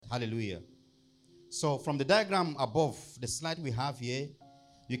Hallelujah. So from the diagram above, the slide we have here,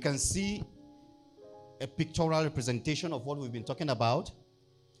 you can see a pictorial representation of what we've been talking about.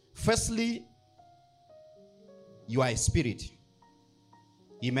 Firstly, you are a spirit.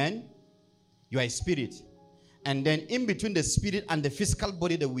 Amen? You are a spirit. And then in between the spirit and the physical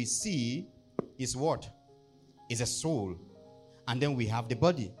body that we see is what? Is a soul. And then we have the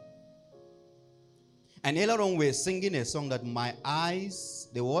body. And earlier on we're singing a song that my eyes,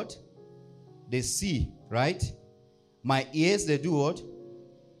 they what? They see, right? My ears, they do what?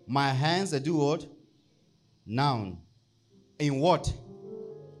 My hands, they do what? Noun. In what?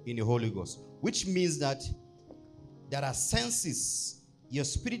 In the Holy Ghost. Which means that there are senses. Your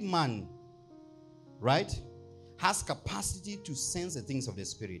spirit man, right, has capacity to sense the things of the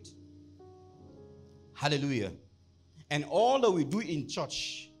spirit. Hallelujah. And all that we do in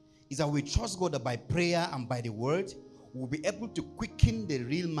church is that we trust God that by prayer and by the word, we'll be able to quicken the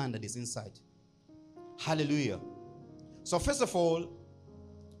real man that is inside. Hallelujah. So first of all,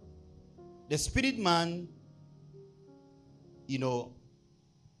 the spirit man,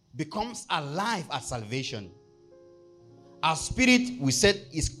 becomes alive at salvation. Our spirit, we said,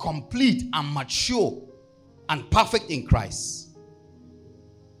 is complete and mature and perfect in Christ.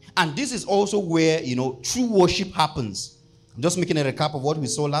 And this is also where, true worship happens. I'm just making a recap of what we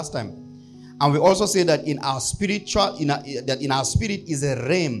saw last time. And we also say that in our spirit is a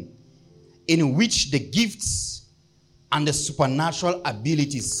realm in which the gifts and the supernatural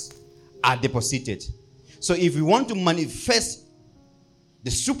abilities are deposited. So if we want to manifest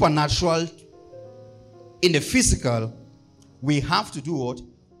the supernatural in the physical, we have to do what?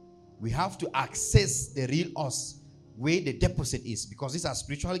 We have to access the real us where the deposit is, because these are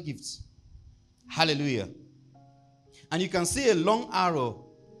spiritual gifts. Hallelujah. And you can see a long arrow,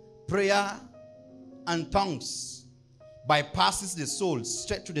 prayer and tongues bypasses the soul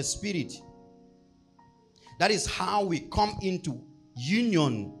straight to the spirit. That is how we come into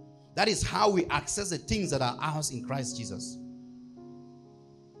union. That is how we access the things that are ours in Christ Jesus.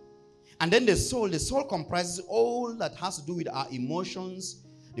 And then the soul comprises all that has to do with our emotions,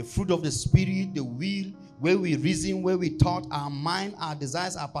 the fruit of the spirit, the will, where we reason, where we thought, our mind, our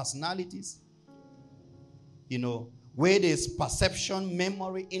desires, our personalities. Where there's perception,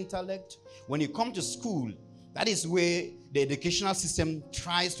 memory, intellect. When you come to school, that is where the educational system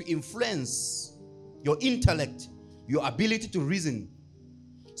tries to influence your intellect, your ability to reason.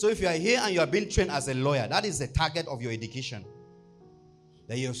 So if you are here and you are being trained as a lawyer, that is the target of your education.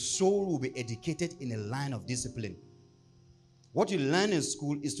 That your soul will be educated in a line of discipline. What you learn in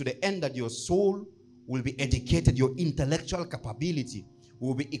school is to the end that your soul will be educated, your intellectual capability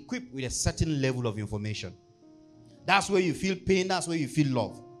will be equipped with a certain level of information. That's where you feel pain, that's where you feel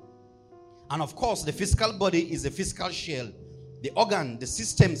love. And of course, the physical body is the physical shell, the organ, the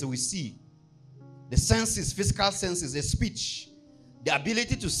systems that we see, the senses, physical senses, the speech, the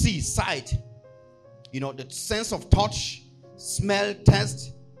ability to see, sight, the sense of touch, smell,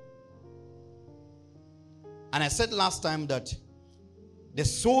 taste. And I said last time that the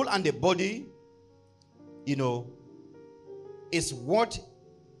soul and the body, is what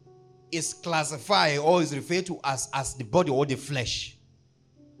is classified or is referred to as the body or the flesh.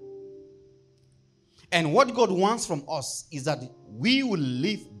 And what God wants from us is that we will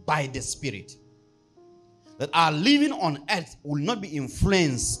live by the Spirit. That our living on earth will not be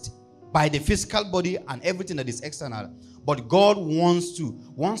influenced by the physical body and everything that is external. But God wants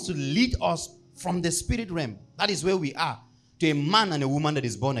to lead us from the spirit realm. That is where we are, to a man and a woman that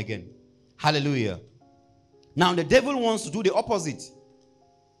is born again. Hallelujah. Now the devil wants to do the opposite.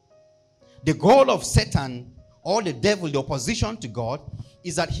 The goal of Satan, or the devil, the opposition to God,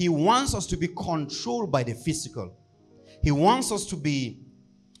 is that he wants us to be controlled by the physical. He wants us to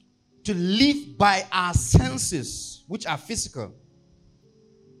live by our senses, which are physical.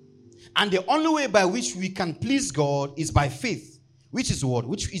 And the only way by which we can please God is by faith, which is what?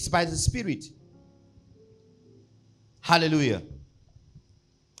 Which is by the Spirit. Hallelujah.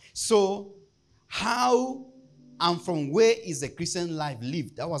 So, how and from where is the Christian life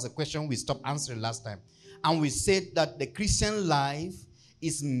lived? That was a question we stopped answering last time. And we said that the Christian life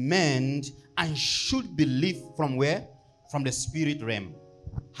is meant and should be lived from where? From the spirit realm.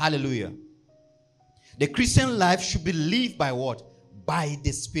 Hallelujah. The Christian life should be lived by what? By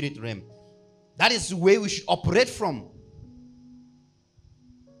the spirit realm. That is where we should operate from.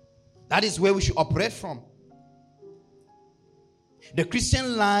 That is where we should operate from. The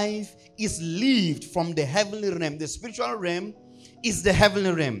Christian life is lived from the heavenly realm. The spiritual realm is the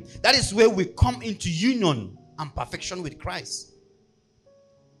heavenly realm. That is where we come into union and perfection with Christ.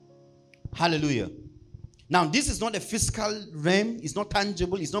 Hallelujah. Now, this is not a physical realm. It's not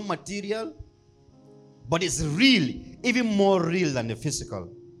tangible. It's not material. But it's real. Even more real than the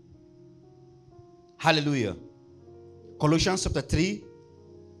physical. Hallelujah. Colossians chapter 3,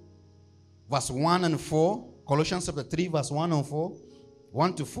 verse 1 and 4. Colossians chapter 3, verse 1 and 4.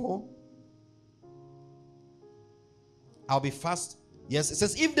 1 to 4. I'll be fast. Yes, it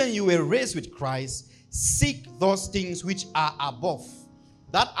says, if then you were raised with Christ, seek those things which are above.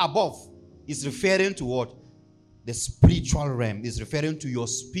 That above is referring to what? The spiritual realm. Is referring to your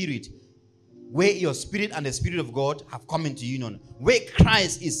spirit. Where your spirit and the Spirit of God have come into union. Where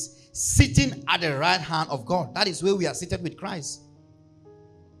Christ is sitting at the right hand of God. That is where we are seated with Christ.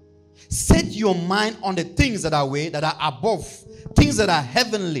 Set your mind on the things that are where, that are above. Things that are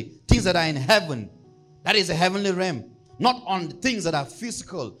heavenly. Things that are in heaven. That is a heavenly realm. Not on the things that are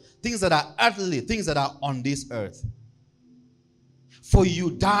physical. Things that are earthly. Things that are on this earth. For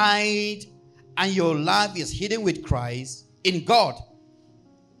you died and your life is hidden with Christ in God.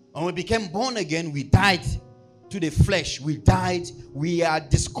 When we became born again, we died to the flesh. We died. We are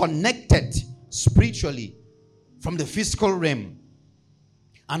disconnected spiritually from the physical realm.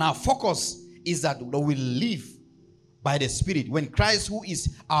 And our focus is that we live by the Spirit. When Christ, who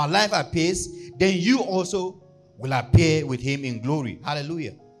is our life, appears, then you also will appear with him in glory.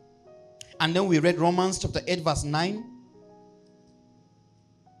 Hallelujah. And then we read Romans chapter 8 verse 9.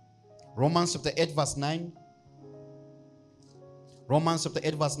 Romans chapter 8 verse 9. Romans chapter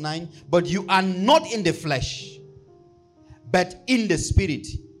 8 verse 9. But you are not in the flesh, but in the Spirit.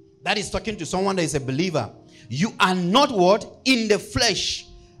 That is talking to someone that is a believer. You are not what? In the flesh,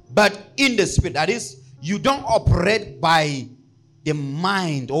 but in the Spirit. That is, you don't operate by the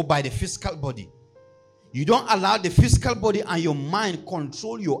mind or by the physical body. You don't allow the physical body and your mind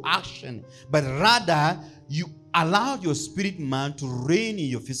control your action, but rather you allow your spirit man to reign in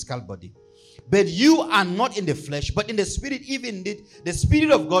your physical body. But you are not in the flesh, but in the Spirit. Even the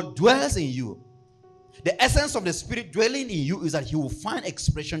Spirit of God dwells in you. The essence of the Spirit dwelling in you is that he will find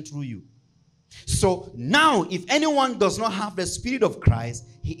expression through you. So now, if anyone does not have the Spirit of Christ,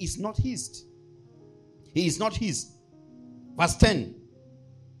 he is not his. He is not his. Verse 10.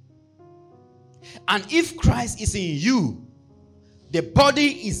 And if Christ is in you, the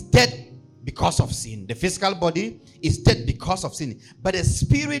body is dead because of sin. The physical body is dead because of sin. But the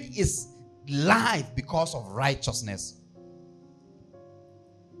Spirit is life because of righteousness.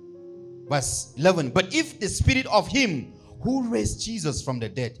 Verse 11. But if the Spirit of him who raised Jesus from the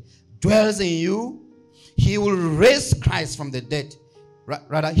dead dwells in you, he will raise Christ from the dead.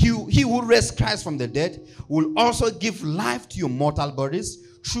 Rather, he who raised Christ from the dead will also give life to your mortal bodies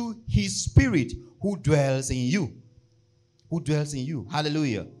through his Spirit who dwells in you. Who dwells in you.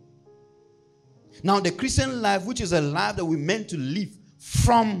 Hallelujah. Now, the Christian life, which is a life that we're meant to live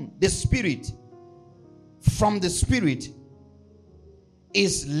from the Spirit,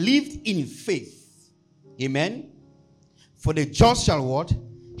 is lived in faith. Amen. For the just shall what?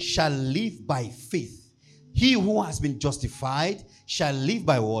 Shall live by faith. He who has been justified shall live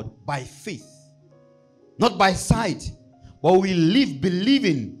by what? By faith. Not by sight. But we live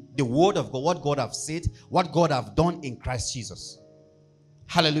believing the word of God, what God have said, what God have done in Christ Jesus.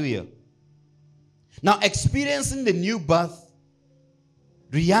 Hallelujah. Now, experiencing the new birth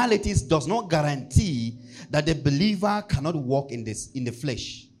realities does not guarantee that the believer cannot walk in the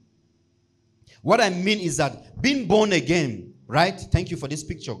flesh. What I mean is that being born again, right? Thank you for this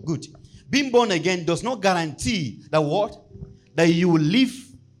picture. Good. Being born again does not guarantee that what? That you will live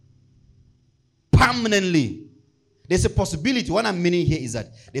permanently. There's a possibility. What I'm meaning here is that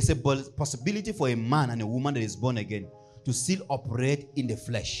there's a possibility for a man and a woman that is born again to still operate in the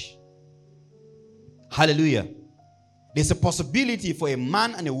flesh. Hallelujah. There's a possibility for a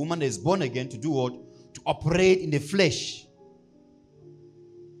man and a woman that is born again to do what? To operate in the flesh.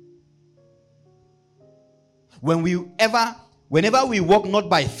 Whenever we walk not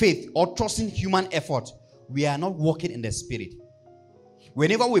by faith or trusting human effort, we are not walking in the Spirit.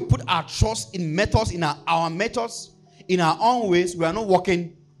 Whenever we put our trust in methods, in our methods, in our own ways, we are not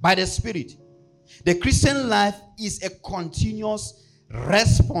walking by the Spirit. The Christian life is a continuous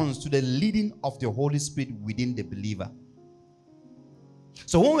response to the leading of the Holy Spirit within the believer.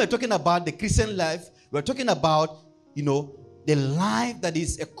 So when we're talking about the Christian life, we're talking about, the life that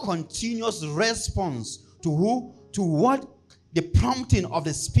is a continuous response to who? To what the prompting of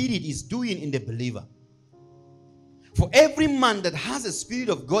the Spirit is doing in the believer. For every man that has the Spirit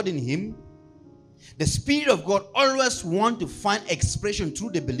of God in him, the Spirit of God always wants to find expression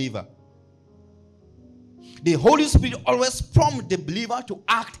through the believer. The Holy Spirit always prompts the believer to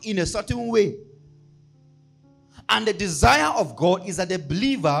act in a certain way. And the desire of God is that the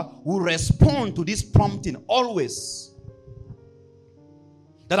believer will respond to this prompting always.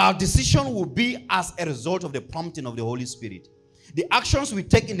 That our decision will be as a result of the prompting of the Holy Spirit. The actions we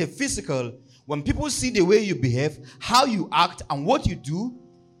take in the physical, when people see the way you behave, how you act, and what you do,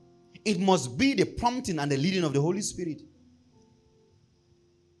 it must be the prompting and the leading of the Holy Spirit.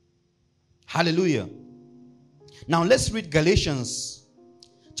 Hallelujah. Now let's read Galatians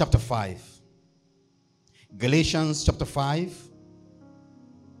chapter 5. Galatians chapter 5.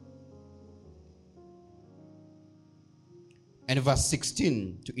 And verse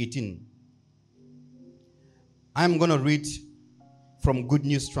 16 to 18. I'm going to read from Good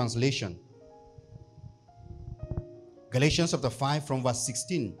News Translation. Galatians chapter 5 from verse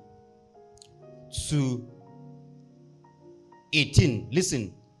 16 to 18.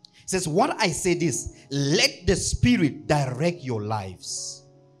 Listen. It says, what I say this, let the Spirit direct your lives.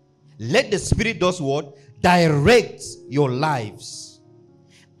 Let the Spirit does what? Direct your lives.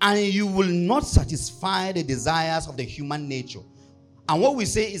 And you will not satisfy the desires of the human nature. And what we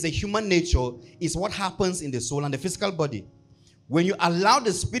say is the human nature is what happens in the soul and the physical body. When you allow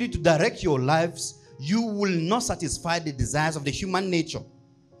the Spirit to direct your lives, you will not satisfy the desires of the human nature.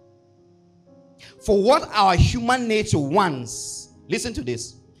 For what our human nature wants, listen to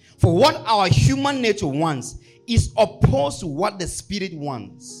this. For what our human nature wants is opposed to what the Spirit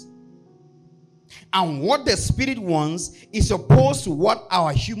wants. And what the Spirit wants is opposed to what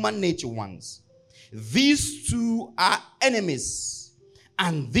our human nature wants. These two are enemies.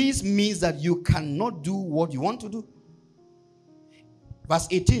 And this means that you cannot do what you want to do. Verse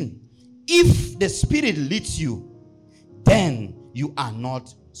 18. If the Spirit leads you, then you are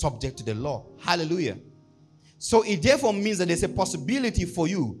not subject to the law. Hallelujah. So it therefore means that there's a possibility for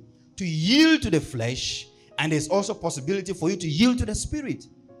you to yield to the flesh, and there's also a possibility for you to yield to the Spirit.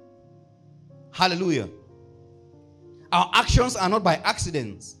 Hallelujah. Our actions are not by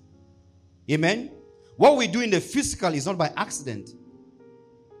accident. Amen. What we do in the physical is not by accident.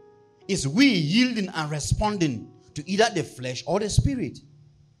 It's we yielding and responding to either the flesh or the Spirit.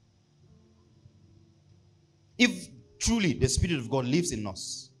 If truly the Spirit of God lives in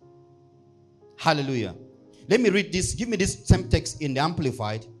us. Hallelujah. Let me read this. Give me this same text in the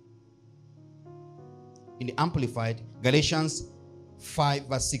Amplified. In the Amplified. Galatians 5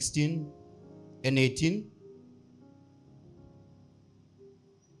 verse 16 and 18.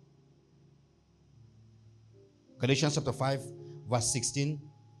 Galatians chapter 5 verse 16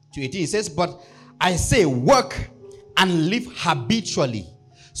 to 18. It says, but I say work and live habitually.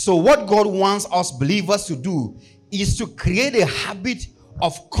 So what God wants us believers to do is to create a habit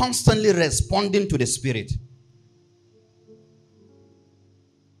of constantly responding to the Spirit.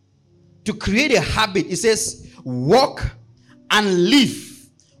 To create a habit, it says walk and live.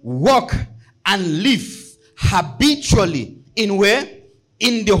 Walk and live habitually. In where?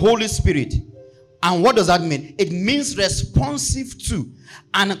 In the Holy Spirit. And what does that mean? It means responsive to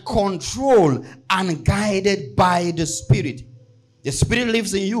and controlled and guided by the Spirit. The Spirit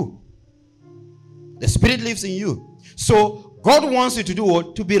lives in you. The Spirit lives in you. So God wants you to do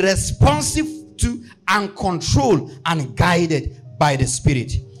what? To be responsive to and controlled and guided by the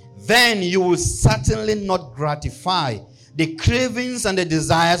Spirit. Then you will certainly not gratify the cravings and the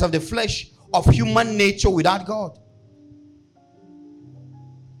desires of the flesh, of human nature without God.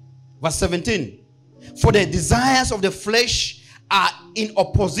 Verse 17. For the desires of the flesh are in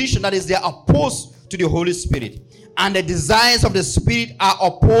opposition, that is, they are opposed to the Holy Spirit. And the desires of the Spirit are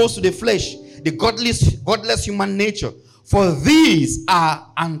opposed to the flesh, the godless human nature. For these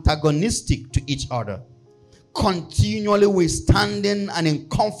are antagonistic to each other, continually withstanding and in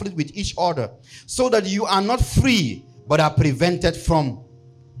conflict with each other, so that you are not free, but are prevented from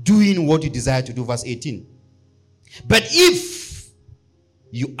doing what you desire to do. Verse 18. But if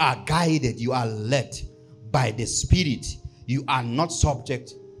you are guided, you are led by the Spirit, you are not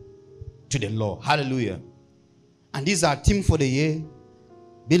subject to the law. Hallelujah. And these are theme for the year,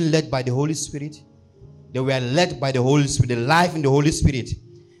 being led by the Holy Spirit. They were led by the Holy Spirit, the life in the Holy Spirit.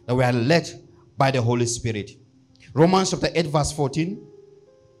 They were led by the Holy Spirit. Romans chapter 8 verse 14.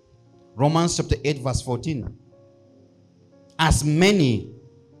 Romans chapter 8 verse 14. As many,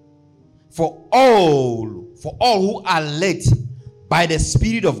 for all who are led by the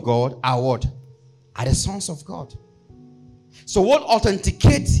Spirit of God are what? Are the sons of God. So what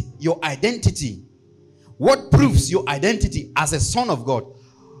authenticates your identity? What proves your identity as a son of God?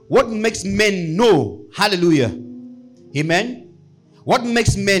 What makes men know? Hallelujah. Amen. What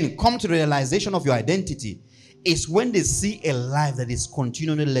makes men come to the realization of your identity is when they see a life that is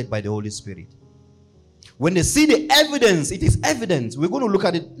continually led by the Holy Spirit. When they see the evidence, it is evidence. We're going to look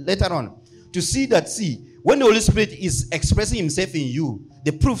at it later on. To see that, when the Holy Spirit is expressing himself in you,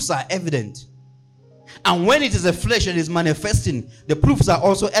 the proofs are evident. And when it is the flesh that is manifesting, the proofs are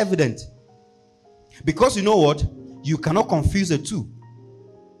also evident. Because you know what? You cannot confuse the two.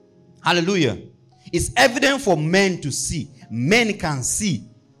 Hallelujah. It's evident for men to see. Men can see.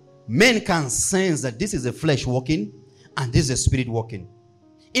 Men can sense that this is the flesh walking and this is the spirit walking.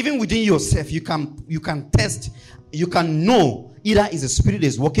 Even within yourself, you can test, you can know either is the spirit that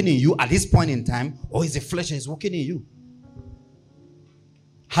is working in you at this point in time, or is the flesh that is working in you.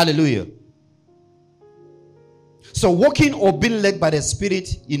 Hallelujah. So walking or being led by the spirit,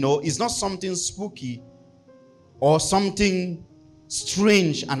 is not something spooky or something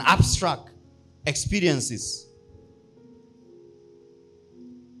strange and abstract experiences.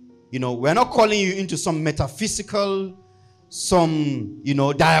 We're not calling you into some metaphysical, some,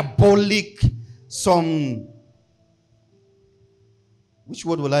 diabolic, some, which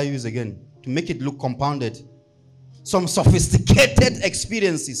word will I use again to make it look compounded? Some sophisticated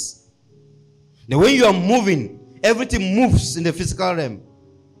experiences. The way you are moving, everything moves in the physical realm.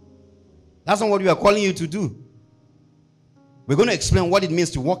 That's not what we are calling you to do. We're going to explain what it means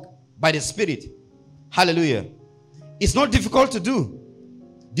to walk by the Spirit. Hallelujah. It's not difficult to do.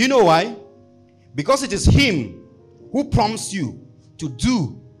 Do you know why? Because it is Him who prompts you to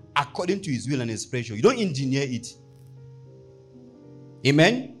do according to His will and His pleasure. You don't engineer it.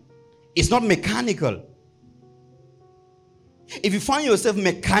 Amen? It's not mechanical. If you find yourself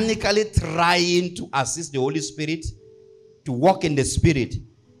mechanically trying to assist the Holy Spirit to walk in the Spirit,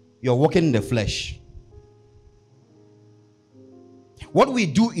 you're walking in the flesh. What we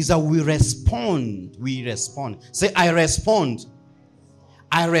do is that we respond. We respond. Say, I respond.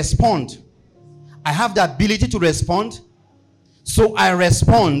 I respond. I have the ability to respond. So I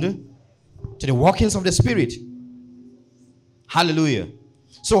respond to the workings of the Spirit. Hallelujah.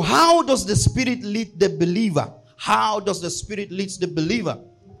 So how does the Spirit lead the believer? How does the Spirit lead the believer?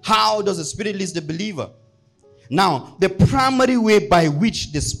 How does the Spirit lead the believer? Now, the primary way by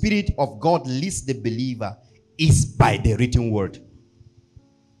which the Spirit of God leads the believer is by the written word.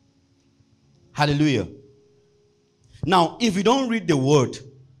 Hallelujah. Now, if you don't read the word,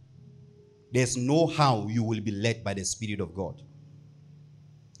 there's no how you will be led by the Spirit of God.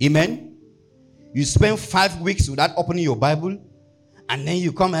 Amen? You spend 5 weeks without opening your Bible, and then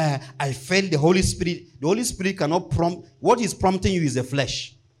you come, I felt the Holy Spirit. The Holy Spirit cannot prompt. What is prompting you is the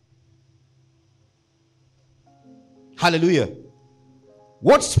flesh. Hallelujah.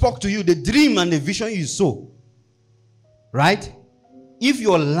 What spoke to you, the dream and the vision you saw, right? If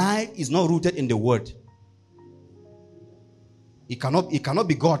your life is not rooted in the word, it cannot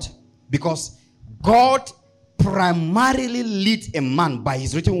be God. Because God primarily leads a man by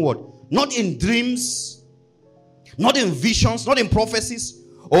his written word. Not in dreams, not in visions, not in prophecies,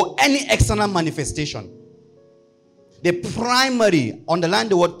 or any external manifestation. The primary, underline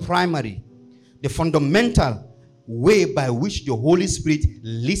the word primary, the fundamental way by which the Holy Spirit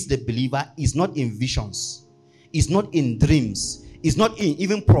leads the believer is not in visions, is not in dreams, is not in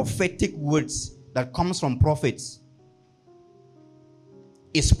even prophetic words that comes from prophets.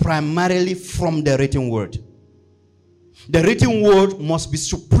 It's primarily from the written word. The written word must be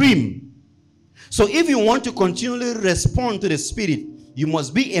supreme. So if you want to continually respond to the Spirit, you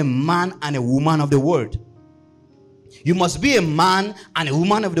must be a man and a woman of the word. You must be a man and a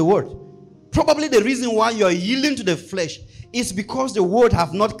woman of the word. Probably the reason why you are yielding to the flesh is because the word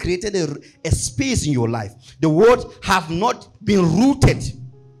have not created a space in your life. The word have not been rooted.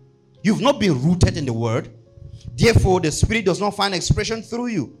 You've not been rooted in the word. Therefore, the Spirit does not find expression through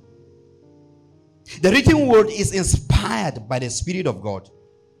you. The written word is inspired by the Spirit of God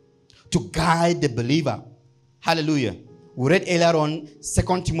to guide the believer. Hallelujah. We read earlier on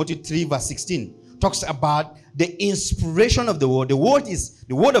 2 Timothy 3 verse 16. Talks about the inspiration of the word. The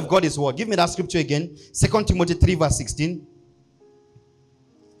word of God is what? Give me that scripture again. 2 Timothy 3 verse 16.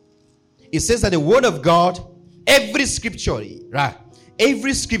 It says that the word of God, every scripture, right?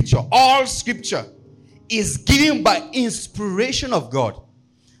 Every scripture, all scripture is given by inspiration of God.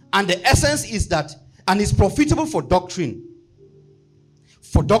 And the essence is that, and is profitable for doctrine.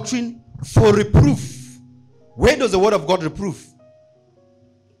 For doctrine, for reproof. Where does the word of God reproof?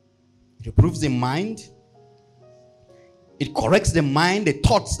 It reproves the mind. It corrects the mind, the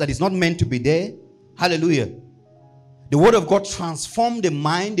thoughts that is not meant to be there. Hallelujah. The word of God transforms the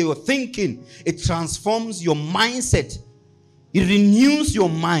mind, your thinking. It transforms your mindset. It renews your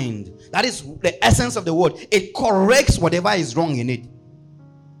mind. That is the essence of the word. It corrects whatever is wrong in it.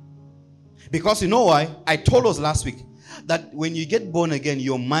 Because you know why? I told us last week that when you get born again,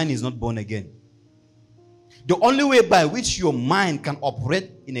 your mind is not born again. The only way by which your mind can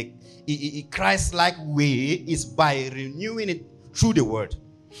operate in a Christ-like way is by renewing it through the word.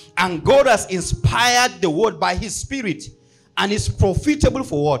 And God has inspired the word by his spirit, and is profitable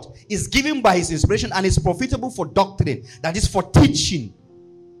for what? Is given by his inspiration and is profitable for doctrine. That is for teaching,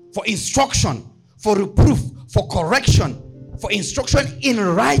 for instruction, for reproof, for correction, for instruction in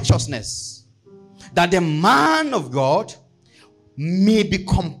righteousness, that the man of God may be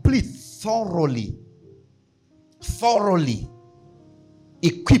complete, thoroughly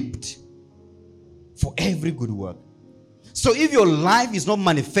equipped for every good work. So if your life is not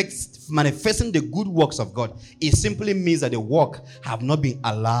manifesting the good works of God, it simply means that the work have not been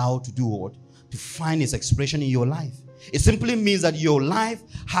allowed to do what? To find its expression in your life. It simply means that your life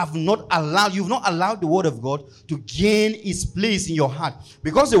you've not allowed the word of God to gain its place in your heart.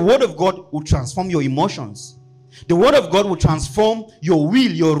 Because the word of God will transform your emotions. The word of God will transform your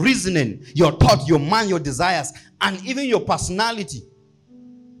will, your reasoning, your thought, your mind, your desires, and even your personality.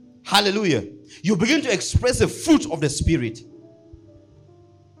 Hallelujah. You begin to express the fruit of the Spirit.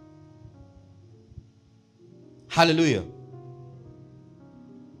 Hallelujah.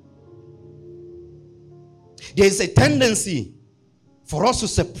 There is a tendency for us to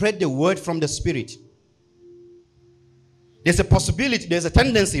separate the word from the Spirit. There's a possibility, there's a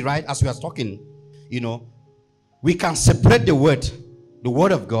tendency, right, as we are talking, we can separate the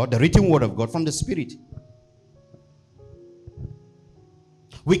word of God, the written word of God, from the Spirit.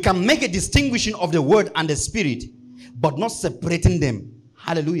 We can make a distinguishing of the word and the Spirit, but not separating them.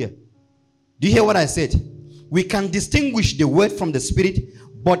 Hallelujah. Do you hear what I said? We can distinguish the word from the Spirit,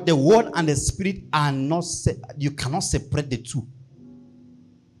 but the word and the Spirit are not, you cannot separate the two.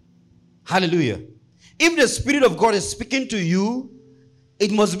 Hallelujah. If the Spirit of God is speaking to you,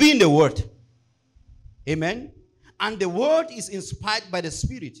 it must be in the word. Amen. And the word is inspired by the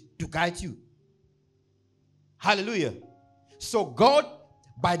Spirit to guide you. Hallelujah. So God,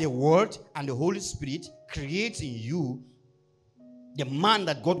 by the word and the Holy Spirit, creates in you the man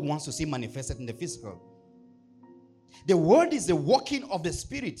that God wants to see manifested in the physical. The word is the working of the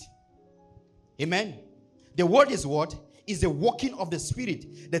Spirit. Amen. The word is what? Is the working of the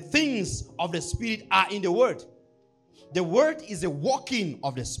Spirit. The things of the Spirit are in the word. The word is the working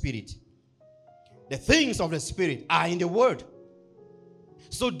of the Spirit. The things of the Spirit are in the word.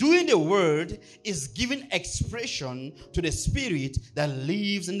 So doing the word is giving expression to the Spirit that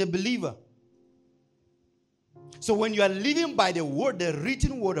lives in the believer. So when you are living by the word, the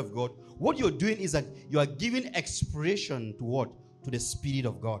written word of God, what you're doing is that you are giving expression to what? To the Spirit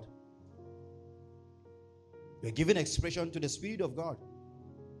of God. You're giving expression to the Spirit of God.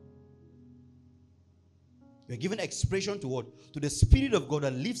 You're giving expression to what? To the Spirit of God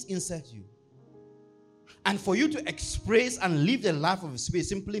that lives inside you. And for you to express and live the life of the Spirit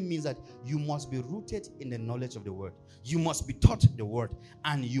simply means that you must be rooted in the knowledge of the word. You must be taught the word,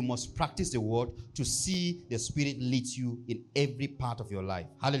 and you must practice the word to see the Spirit lead you in every part of your life.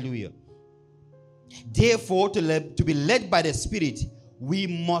 Hallelujah. Therefore, to be led by the Spirit, we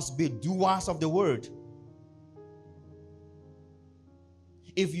must be doers of the word.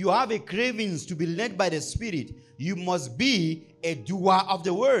 If you have a cravings to be led by the Spirit, you must be a doer of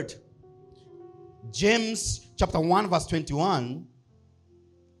the word. James chapter 1 verse 21.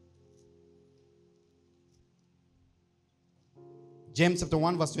 James chapter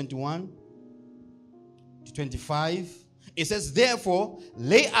 1 verse 21 to 25. It says, therefore,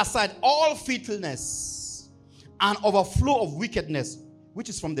 lay aside all filthiness and overflow of wickedness, which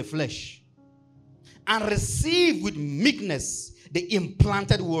is from the flesh, and receive with meekness the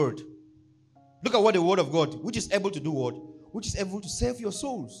implanted word. Look at what the word of God, which is able to do what? Which is able to save your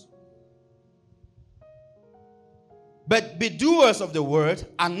souls. But be doers of the word,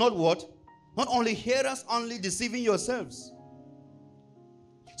 and not what? Not only hearers, only deceiving yourselves.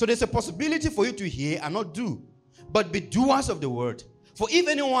 So there's a possibility for you to hear and not do, but be doers of the word. For if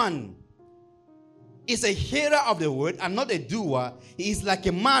anyone is a hearer of the word and not a doer, he is like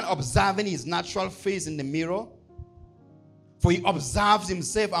a man observing his natural face in the mirror. For he observes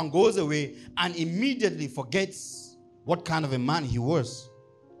himself and goes away and immediately forgets what kind of a man he was.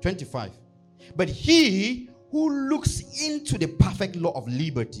 25. But he who looks into the perfect law of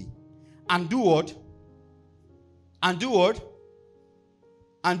liberty and do what? And do what?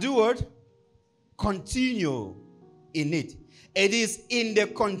 And do what? Continue in it. It is in the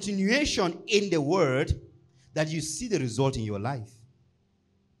continuation in the word that you see the result in your life.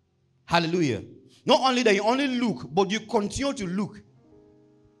 Hallelujah. Not only that you only look, but you continue to look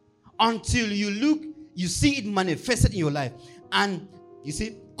until you look, you see it manifested in your life. And you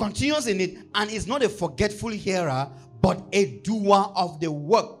see, continues in it, and is not a forgetful hearer, but a doer of the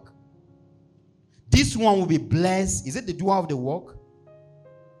work. This one will be blessed. Is it the doer of the work?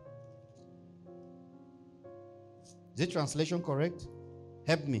 Is the translation correct?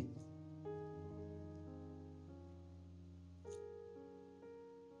 Help me.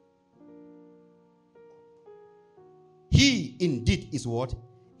 He indeed is what?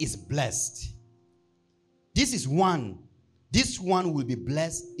 Is blessed. This one will be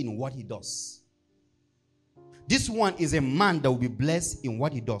blessed in what he does. This one is a man that will be blessed in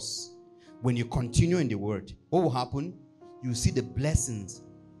what he does. When you continue in the word, what will happen? You see the blessings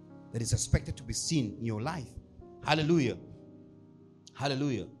that is expected to be seen in your life. Hallelujah.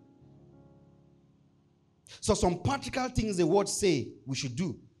 Hallelujah. So some practical things the word say we should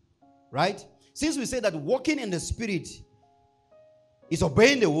do. Right? Since we say that walking in the spirit is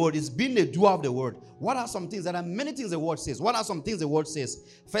obeying the word, is being the doer of the word. What are some things? There are many things the word says. What are some things the word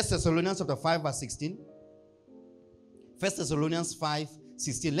says? 1 Thessalonians chapter 5 verse 16. 1 Thessalonians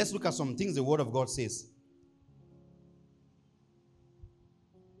 5:16. Let's look at some things the word of God says.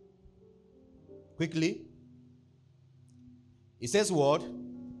 Quickly. It says what?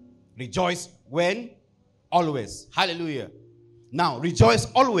 Rejoice when? Always. Hallelujah. Now, rejoice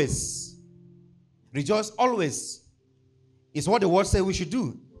always. Rejoice always is what the word says we should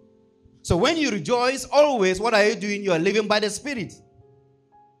do. So when you rejoice always, what are you doing? You are living by the Spirit.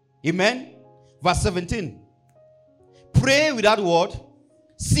 Amen. Verse 17. Pray without what?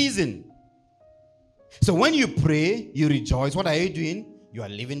 Ceasing. So when you pray, you rejoice. What are you doing? You are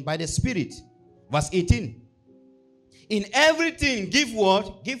living by the Spirit. Verse 18. In everything, give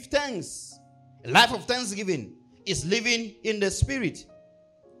what? Give thanks. A life of thanksgiving is living in the Spirit.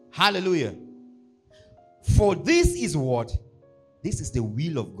 Hallelujah. For this is what? This is the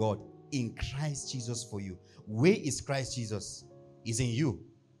will of God in Christ Jesus for you. Where is Christ Jesus? Is in you.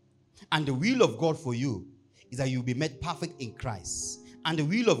 And the will of God for you is that you be made perfect in Christ. And the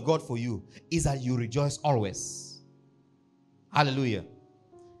will of God for you is that you rejoice always. Hallelujah.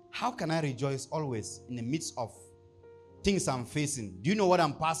 How can I rejoice always in the midst of things I'm facing? Do you know what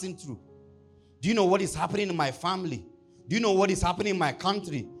I'm passing through? Do you know what is happening in my family? Do you know what is happening in my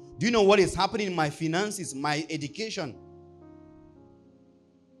country? Do you know what is happening in my finances, my education?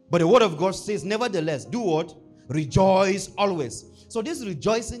 But the word of God says, nevertheless, do what? Rejoice always. So this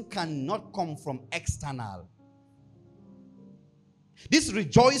rejoicing cannot come from external. This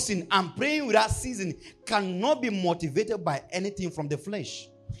rejoicing and praying without ceasing cannot be motivated by anything from the flesh.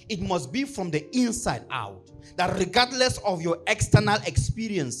 It must be from the inside out. That regardless of your external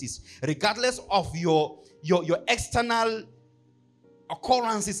experiences, regardless of your external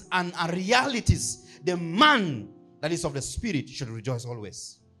occurrences and realities, the man that is of the Spirit should rejoice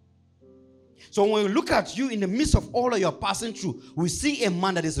always. So when we look at you in the midst of all that you're passing through, we see a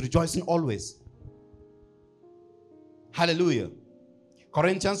man that is rejoicing always. Hallelujah.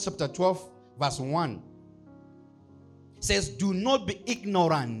 Corinthians chapter 12 verse 1 says, do not be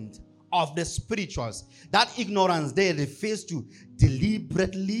ignorant of the spirituals. That ignorance there refers to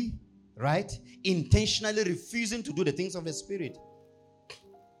deliberately, right? Intentionally refusing to do the things of the Spirit.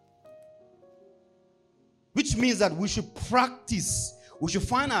 Which means that we should practice, we should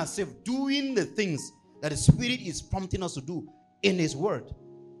find ourselves doing the things that the Spirit is prompting us to do in His Word.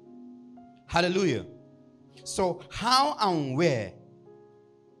 Hallelujah. So how and where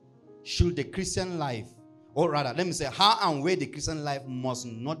should the Christian life, or rather, let me say, how and where the Christian life must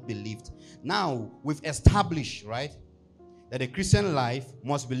not be lived? Now, we've established, right, that the Christian life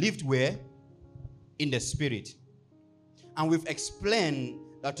must be lived where? In the Spirit. And we've explained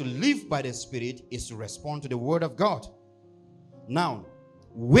that to live by the Spirit is to respond to the Word of God. Now,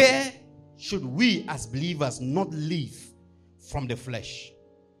 where should we as believers not live from the flesh?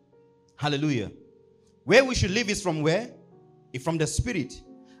 Hallelujah. Where we should live is from where? It's from the Spirit.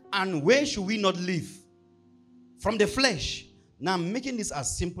 And where should we not live? From the flesh. Now I'm making this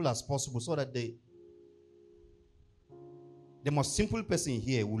as simple as possible so that the most simple person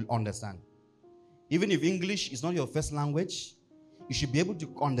here will understand. Even if English is not your first language, you should be able to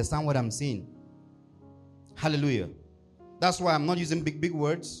understand what I'm saying. Hallelujah. That's why I'm not using big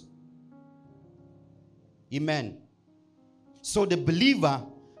words. Amen. So the believer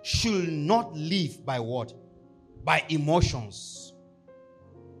should not live by what? By emotions.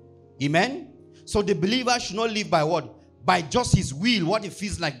 Amen. So the believer should not live by what? By just his will, what he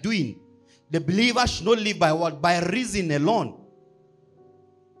feels like doing. The believer should not live by what? By reason alone.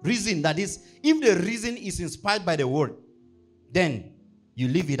 Reason, that is, if the reason is inspired by the word, then you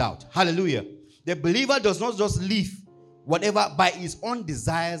leave it out. Hallelujah. The believer does not just live whatever by his own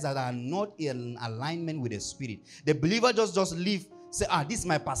desires that are not in alignment with the Spirit. The believer just live, say, this is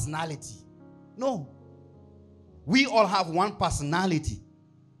my personality. No. We all have one personality.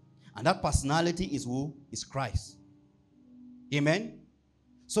 And that personality is who? Is Christ. Amen?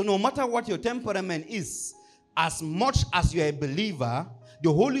 So no matter what your temperament is, as much as you're a believer,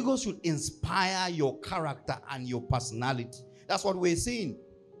 the Holy Ghost should inspire your character and your personality. That's what we're saying.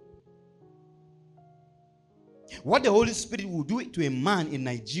 What the Holy Spirit will do to a man in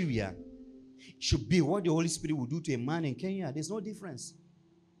Nigeria should be what the Holy Spirit will do to a man in Kenya. There's no difference.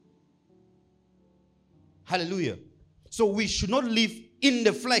 Hallelujah. So we should not live in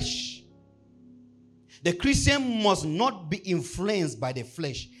the flesh. The Christian must not be influenced by the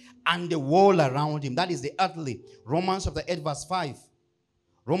flesh and the world around him. That is the earthly. Romans chapter 8 verse 5.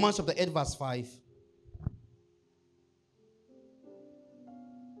 Romans chapter 8 verse 5.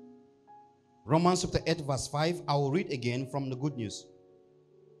 Romans chapter 8 verse 5. I will read again from the Good News.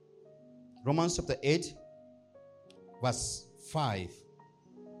 Romans chapter 8 verse 5.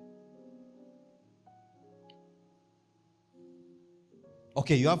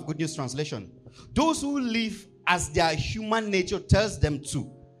 Okay, you have Good News translation. Those who live as their human nature tells them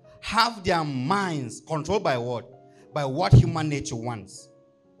to have their minds controlled by what? By what human nature wants.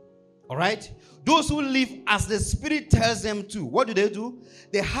 All right? Those who live as the Spirit tells them to, what do?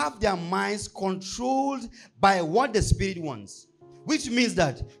 They have their minds controlled by what the Spirit wants. Which means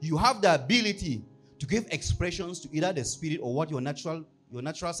that you have the ability to give expressions to either the Spirit or what your natural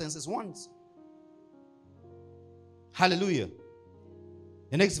senses want. Hallelujah.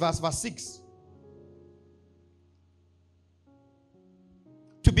 The next verse 6.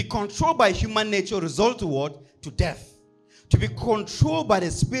 To be controlled by human nature result to what? To death. To be controlled by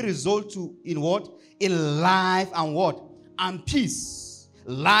the Spirit result to in what? In life and what? And peace.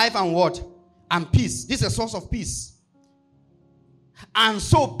 Life and what? And peace. This is a source of peace. And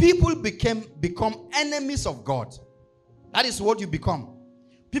so people become enemies of God. That is what you become.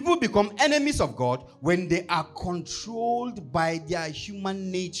 People become enemies of God when they are controlled by their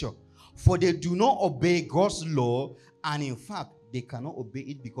human nature. For they do not obey God's law, and in fact, they cannot obey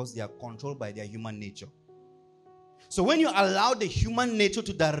it because they are controlled by their human nature. So when you allow the human nature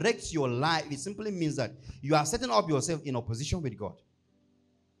to direct your life, it simply means that you are setting up yourself in opposition with God.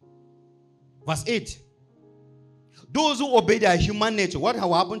 Verse 8. Those who obey their human nature, what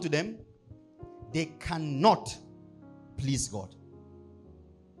will happen to them? They cannot please God.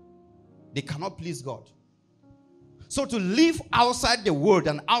 They cannot please God. So to live outside the word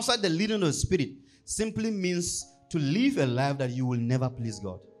and outside the leading of the Spirit simply means to live a life that you will never please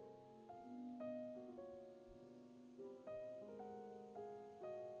God.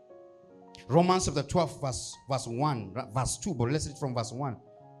 Romans chapter 12 verse 1, verse 2, but let's read from verse 1.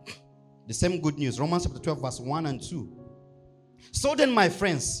 The same Good News. Romans chapter 12 verse 1 and 2. So then, my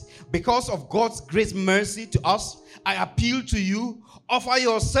friends, because of God's great mercy to us, I appeal to you, offer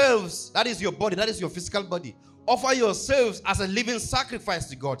yourselves, that is your body, that is your physical body, offer yourselves as a living sacrifice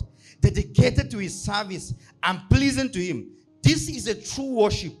to God, dedicated to his service and pleasing to him. This is a true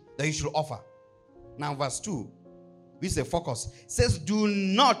worship that you should offer. Now verse 2, which is the focus, says, do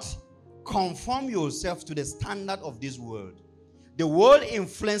not conform yourself to the standard of this world. The world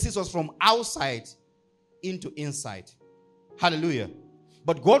influences us from outside into inside. Hallelujah.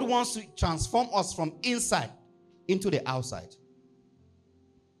 But God wants to transform us from inside into the outside.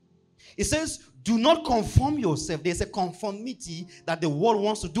 It says, do not conform yourself. There's a conformity that the world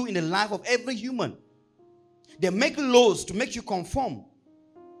wants to do in the life of every human. They make laws to make you conform.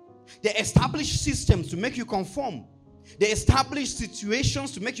 They establish systems to make you conform. They establish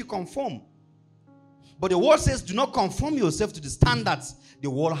situations to make you conform. But the word says, do not conform yourself to the standards. The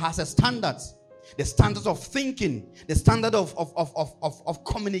world has a standard. The standard of thinking, the standard of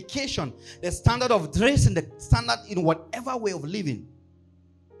communication, the standard of dressing, the standard in whatever way of living.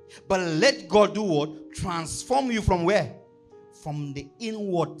 But let God do what? Transform you from where? From the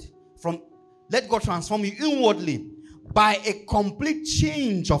inward. Let God transform you inwardly by a complete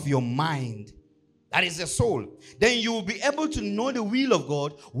change of your mind. That is the soul. Then you will be able to know the will of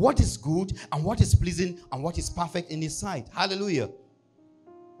God, what is good and what is pleasing and what is perfect in his sight. Hallelujah.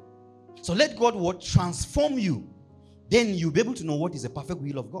 So let God what? Transform you. Then you'll be able to know what is the perfect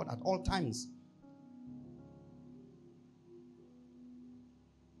will of God at all times.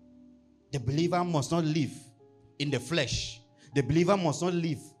 The believer must not live in the flesh. The believer must not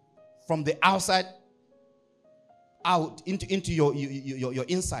live from the outside out into your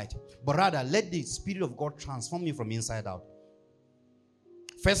inside. But rather, let the Spirit of God transform you from inside out.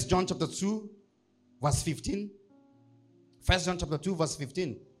 1 John chapter 2, verse 15. 1 John chapter 2, verse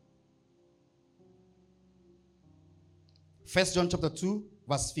 15. 1 John chapter 2,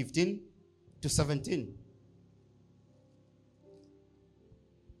 verse 15 to 17.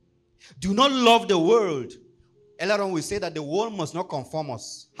 Do not love the world. Earlier on we say that the world must not conform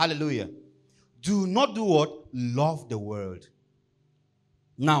us. Hallelujah. Do not do what? Love the world.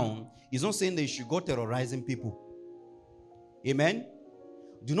 Now, he's not saying that you should go terrorizing people. Amen.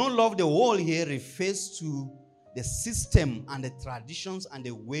 Do not love the world here refers to the system and the traditions and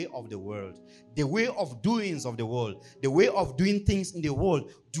the way of the world. The way of doings of the world. The way of doing things in the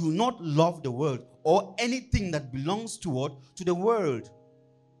world. Do not love the world or anything that belongs to what? To the world.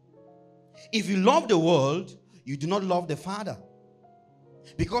 If you love the world, you do not love the Father.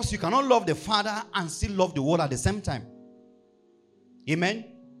 Because you cannot love the Father and still love the world at the same time. Amen.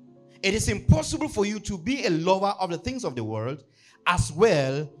 It is impossible for you to be a lover of the things of the world as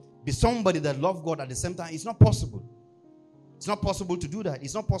well be somebody that loves God at the same time. It's not possible. It's not possible to do that.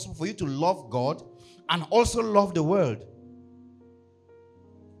 It's not possible for you to love God and also love the world.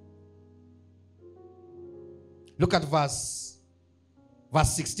 Look at verse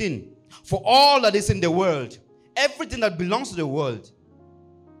 16. For all that is in the world, everything that belongs to the world,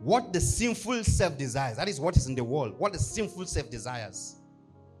 what the sinful self desires, that is what is in the world, what the sinful self desires.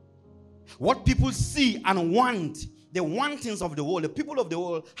 What people see and want, the wantings of the world, the people of the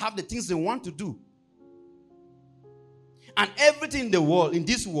world have the things they want to do. And everything in the world, in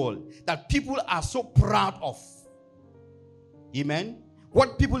this world, that people are so proud of. Amen.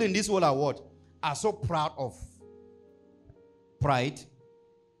 What people in this world are what? Are so proud of. Pride.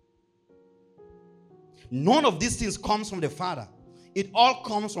 None of these things comes from the Father. It all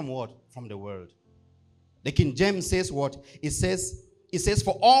comes from what? From the world. The King James says what? It says,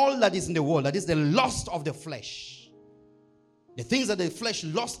 for all that is in the world, that is the lust of the flesh. The things that the flesh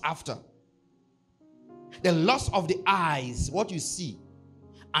lusts after. The lust of the eyes, what you see,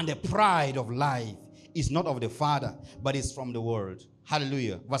 and the pride of life is not of the Father, but is from the world.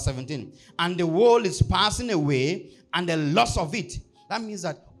 Hallelujah. Verse 17. And the world is passing away, and the lust of it. That means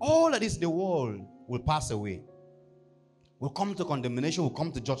that all that is the world will pass away. Will come to condemnation, will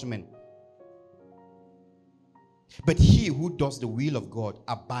come to judgment. But he who does the will of God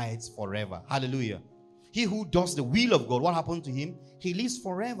abides forever. Hallelujah. He who does the will of God, what happened to him? He lives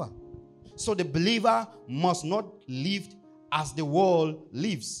forever. So the believer must not live as the world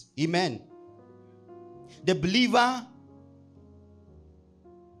lives. Amen. The believer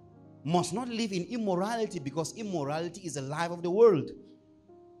must not live in immorality, because immorality is the life of the world.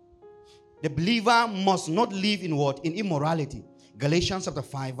 The believer must not live in what? In immorality. Galatians chapter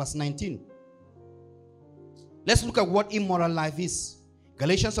 5 verse 19. Let's look at what immoral life is.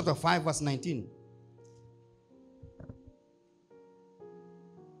 Galatians chapter 5 verse 19.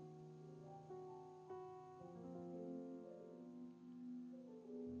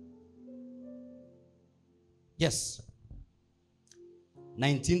 Yes.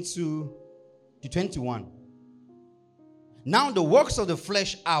 19 to 21. Now the works of the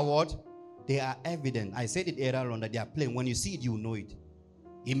flesh are what? They are evident. I said it earlier on that they are plain. When you see it, you know it.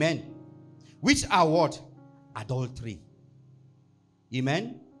 Amen. Which are what? Adultery.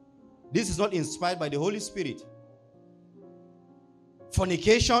 Amen. This is not inspired by the Holy Spirit.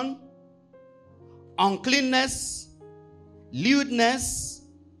 Fornication, uncleanness, lewdness,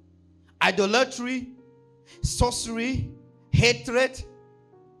 idolatry, sorcery, hatred,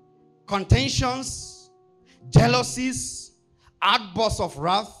 contentions, jealousies, outbursts of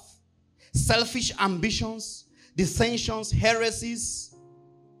wrath, selfish ambitions, dissensions, heresies,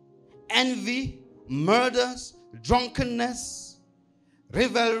 envy, murders, drunkenness,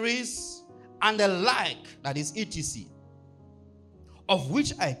 revelries, and the like, that is etc. Of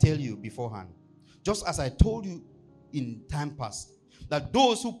which I tell you beforehand, just as I told you in time past, that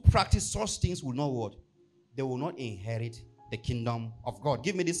those who practice such things will not what? They will not inherit the kingdom of God.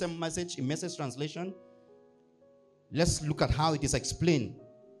 Give me this message in Message translation. Let's look at how it is explained.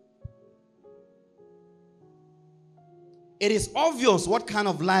 It is obvious what kind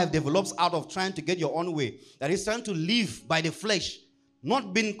of life develops out of trying to get your own way. That is trying to live by the flesh,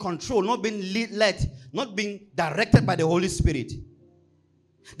 not being controlled, not being led, not being directed by the Holy Spirit.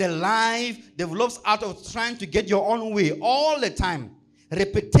 The life develops out of trying to get your own way all the time.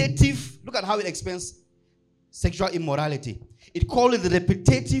 Repetitive. Look at how it explains sexual immorality. It calls it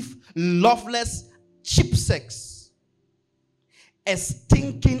repetitive, loveless, cheap sex. A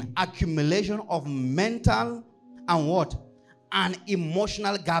stinking accumulation of mental and what? And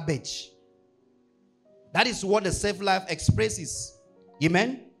emotional garbage. That is what the self-life expresses.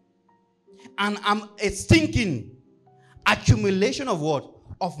 Amen? And a stinking accumulation of what?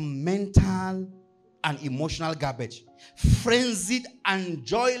 Of mental and emotional garbage. Frenzied and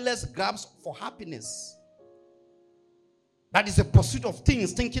joyless grabs for happiness. That is a pursuit of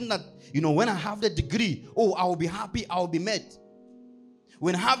things, thinking that, when I have the degree, I will be happy, I will be met.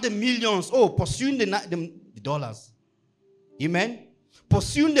 When I have the millions, pursuing the the dollars. Amen?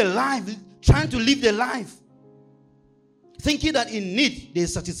 Pursuing the life, trying to live the life. Thinking that in it there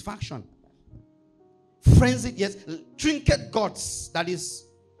is satisfaction. Frenzy, yes, trinket gods, that is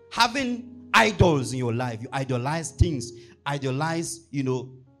having idols in your life. You idolize things, idolize,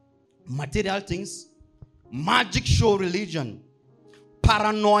 material things, magic show religion,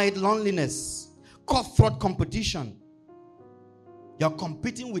 paranoid loneliness, cutthroat competition. You're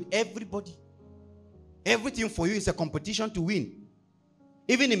competing with everybody. Everything for you is a competition to win.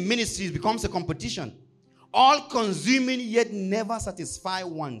 Even in ministry, it becomes a competition. All consuming yet never satisfy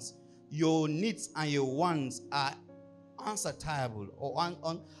wants. Your needs and your wants are unsatiable.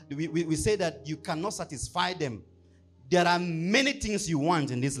 Or we say that you cannot satisfy them. There are many things you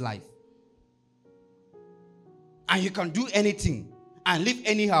want in this life. And you can do anything and live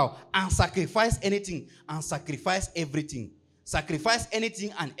anyhow and sacrifice anything and sacrifice everything. Sacrifice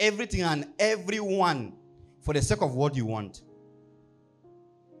anything and everything and everyone for the sake of what you want.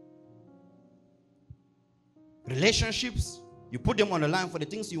 Relationships, you put them on the line for the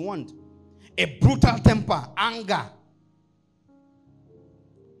things you want. A brutal temper, anger,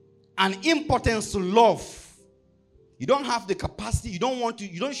 an impotence to love. You don't have the capacity, you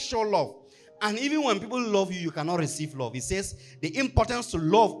don't show love. And even when people love you, you cannot receive love. It says the importance to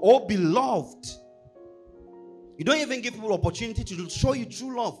love or be loved. You don't even give people opportunity to show you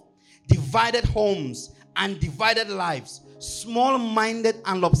true love. Divided homes and divided lives. Small-minded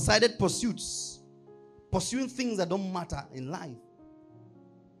and lopsided pursuits. Pursuing things that don't matter in life.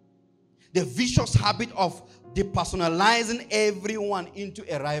 The vicious habit of depersonalizing everyone into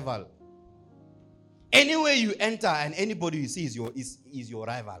a rival. Anywhere you enter and anybody you see is your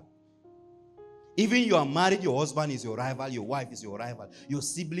rival. Even you are married, your husband is your rival, your wife is your rival. Your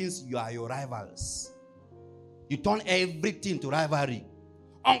siblings, you are your rivals. You turn everything to rivalry.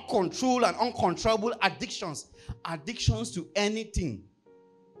 Uncontrolled and uncontrollable addictions. Addictions to anything.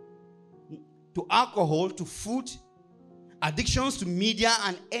 To alcohol, to food. Addictions to media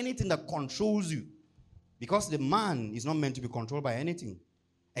and anything that controls you. Because the man is not meant to be controlled by anything.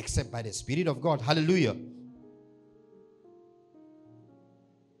 Except by the Spirit of God. Hallelujah.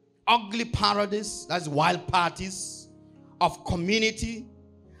 Ugly parodies, that's wild parties of community.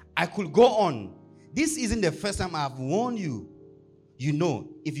 I could go on. This isn't the first time I've warned you. You know,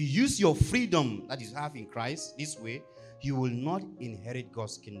 if you use your freedom that you have in Christ this way, you will not inherit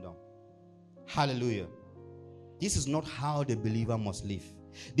God's kingdom. Hallelujah. This is not how the believer must live.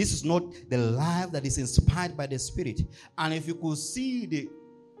 This is not the life that is inspired by the Spirit. And if you could see the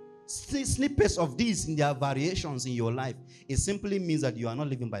snippets of these in their variations in your life, it simply means that you are not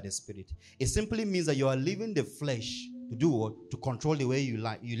living by the Spirit. It simply means that you are living the flesh to do what? To control the way you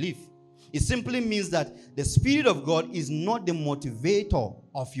live. It simply means that the Spirit of God is not the motivator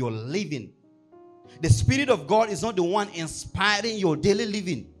of your living. The Spirit of God is not the one inspiring your daily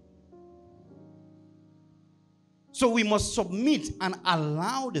living. So we must submit and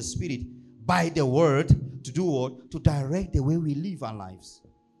allow the Spirit by the Word to do what? To direct the way we live our lives.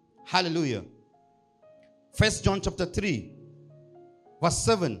 Hallelujah. 1 John chapter 3 verse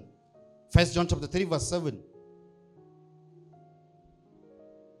 7. 1 John chapter 3 verse 7.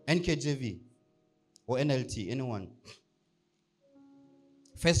 NKJV or NLT, anyone.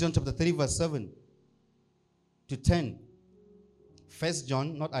 1 John chapter 3 verse 7 to 10. 1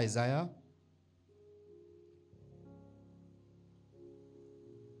 John, not Isaiah.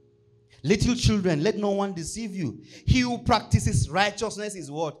 Little children, let no one deceive you. He who practices righteousness is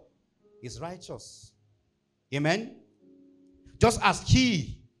what? Is righteous. Amen? Just as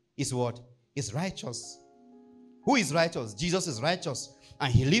he is what? Is righteous. Who is righteous? Jesus is righteous.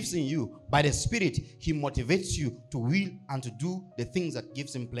 And he lives in you. By the Spirit, he motivates you to will and to do the things that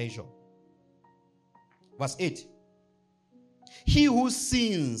gives him pleasure. Verse 8. He who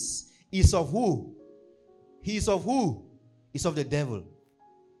sins is of who? He is of who? Is of the devil.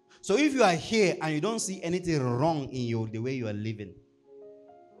 So if you are here and you don't see anything wrong in the way you are living,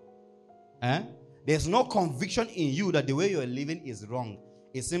 there's no conviction in you that the way you are living is wrong.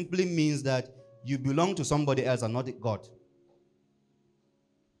 It simply means that you belong to somebody else and not God.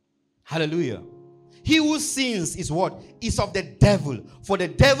 Hallelujah. He who sins is what? Is of the devil. For the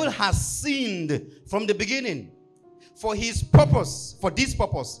devil has sinned from the beginning. For this purpose,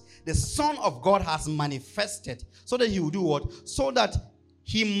 the Son of God has manifested so that he will do what? So that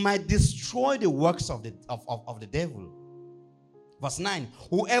he might destroy the works of the devil. Verse 9.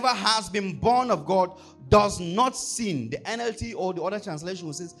 Whoever has been born of God does not sin. The NLT or the other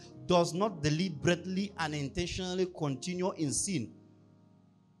translation says, does not deliberately and intentionally continue in sin.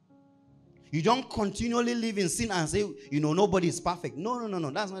 You don't continually live in sin and say, nobody is perfect. No.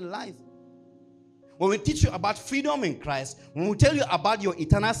 That's not life. When we teach you about freedom in Christ, when we tell you about your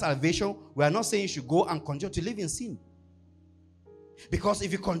eternal salvation, we are not saying you should go and continue to live in sin. Because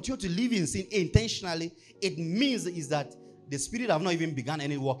if you continue to live in sin intentionally, it means is that the Spirit have not even begun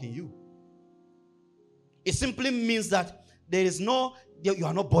any work in you. It simply means that you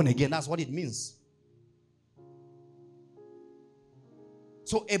are not born again. That's what it means.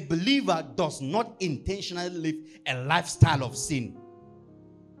 So a believer does not intentionally live a lifestyle of sin.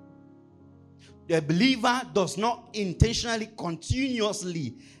 The believer does not intentionally,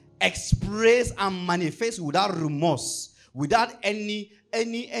 continuously express and manifest without remorse, without any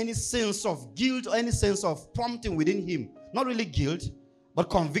sense of guilt or any sense of prompting within him. Not really guilt, but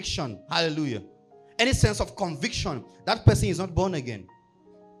conviction. Hallelujah. Any sense of conviction, that person is not born again.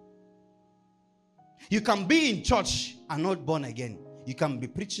 You can be in church and not born again. You can be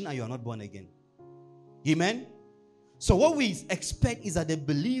preaching and you are not born again. Amen? So what we expect is that the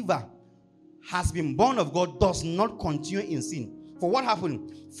believer has been born of God, does not continue in sin. For what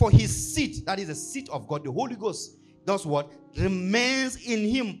happened? For his seed, that is the seed of God, the Holy Ghost, does what? Remains in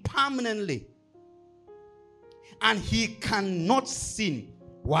him permanently. And he cannot sin.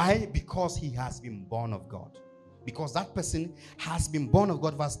 Why? Because he has been born of God. Because that person has been born of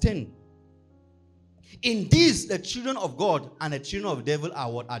God. Verse 10. In this, the children of God and the children of the devil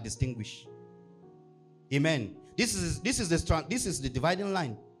are what? Are distinguished. Amen. This is the dividing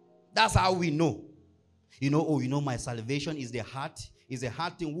line. That's how we know. My salvation is the heart. Is a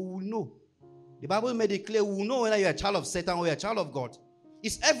hard thing. We will know. The Bible made it clear. We will know whether you're a child of Satan or you're a child of God.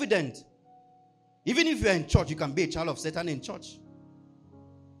 It's evident. Even if you're in church, you can be a child of Satan in church.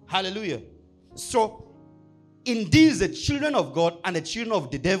 Hallelujah. So, in these, the children of God and the children of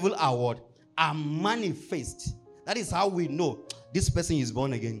the devil are what? Are manifest. That is how we know this person is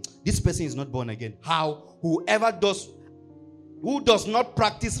born again. This person is not born again. How? Who does not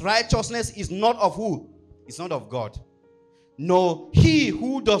practice righteousness is not of who? It's not of God. No, he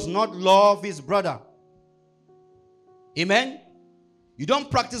who does not love his brother. Amen? You don't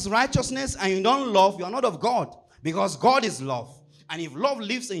practice righteousness and you don't love, you are not of God. Because God is love. And if love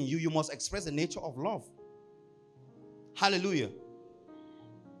lives in you, you must express the nature of love. Hallelujah.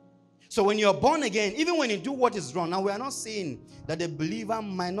 So when you're born again, even when you do what is wrong, now we are not saying that the believer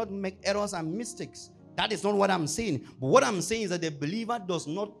might not make errors and mistakes. That is not what I'm saying. But what I'm saying is that the believer does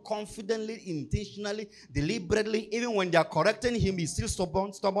not confidently, intentionally, deliberately, even when they are correcting him, he's still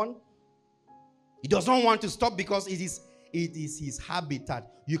stubborn. He does not want to stop because it is his habitat.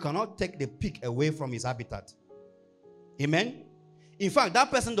 You cannot take the pig away from his habitat. Amen? In fact,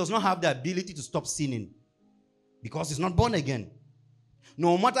 that person does not have the ability to stop sinning because he's not born again.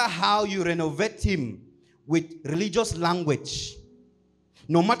 No matter how you renovate him with religious language,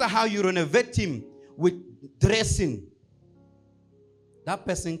 no matter how you renovate him with dressing, that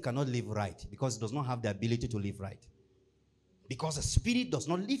person cannot live right because he does not have the ability to live right. Because the spirit does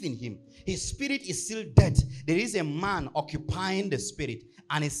not live in him. His spirit is still dead. There is a man occupying the spirit,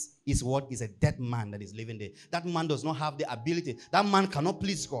 and is what is a dead man that is living there. That man does not have the ability. That man cannot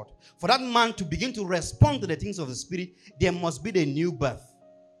please God. For that man to begin to respond to the things of the spirit, there must be the new birth.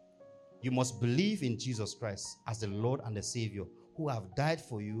 You must believe in Jesus Christ as the Lord and the Savior, who have died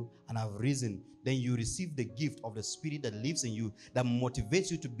for you and have risen. Then you receive the gift of the spirit that lives in you, that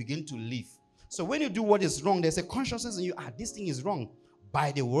motivates you to begin to live. So when you do what is wrong, there's a consciousness in you, this thing is wrong.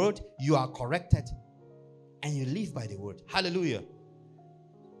 By the word, you are corrected. And you live by the word. Hallelujah.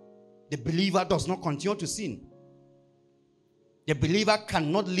 The believer does not continue to sin. The believer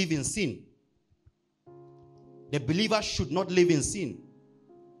cannot live in sin. The believer should not live in sin.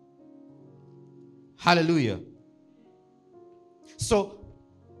 Hallelujah. So,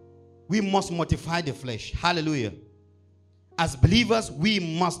 we must mortify the flesh. Hallelujah. As believers, we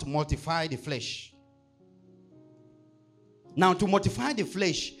must mortify the flesh. Now, to mortify the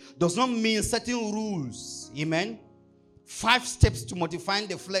flesh does not mean certain rules. Amen. 5 steps to mortifying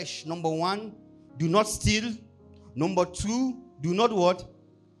the flesh. Number 1, do not steal. Number 2, do not what?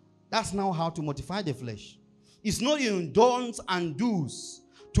 That's now how to mortify the flesh. It's not in don'ts and do's.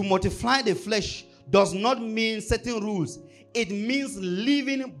 To mortify the flesh does not mean certain rules. It means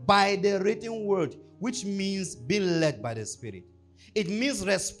living by the written word, which means being led by the Spirit. It means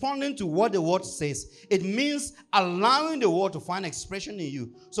responding to what the word says. It means allowing the word to find expression in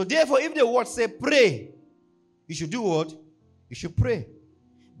you. So therefore, if the word says pray, you should do what? You should pray.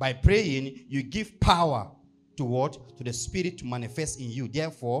 By praying, you give power to what? To the Spirit to manifest in you.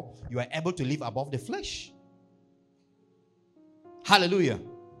 Therefore, you are able to live above the flesh. Hallelujah.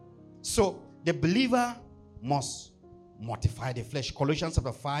 So, the believer must mortify the flesh. Colossians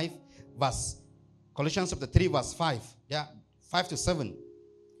chapter 3 verse 5. Yeah, 5 to 7.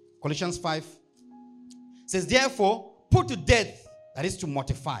 Colossians 5, says, therefore, put to death, that is to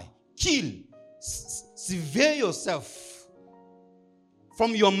mortify, kill, sever yourself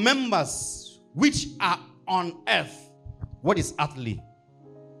from your members which are on earth. What is earthly?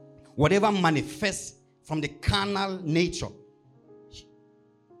 Whatever manifests from the carnal nature.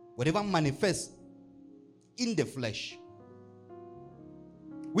 Whatever manifests in the flesh.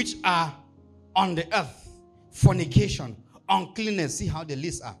 Which are on the earth. Fornication, uncleanness. See how the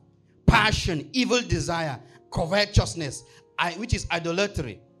lists are. Passion, evil desire, covetousness, which is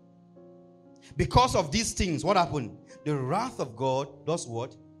idolatry. Because of these things, what happened? The wrath of God does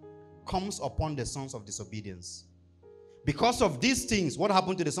what? Comes upon the sons of disobedience. Because of these things, what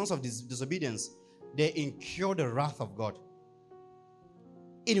happened to the sons of disobedience? They incur the wrath of God.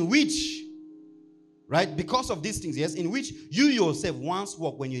 In which, right, because of these things, yes, in which you yourself once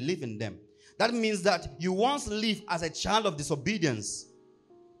walk when you live in them. That means that you once lived as a child of disobedience.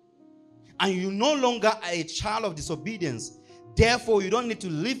 And you no longer are a child of disobedience. Therefore, you don't need to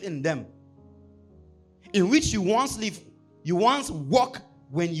live in them. In which you once live, you once walk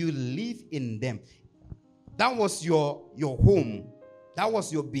when you live in them. That was your home. That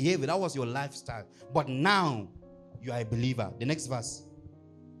was your behavior. That was your lifestyle. But now, you are a believer. The next verse.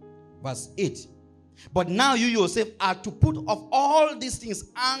 Verse 8. But now you yourself are to put off all these things: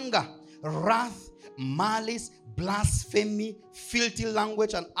 anger, wrath, malice, blasphemy, filthy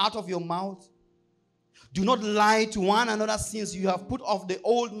language, and out of your mouth. Do not lie to one another, since you have put off the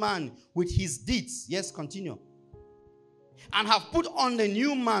old man with his deeds. Yes, continue. And have put on the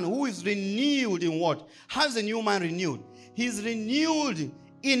new man, who is renewed in what? How is the new man renewed? He is renewed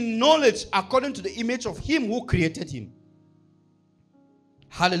in knowledge according to the image of him who created him.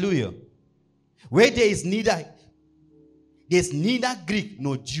 Hallelujah. Where there is neither Greek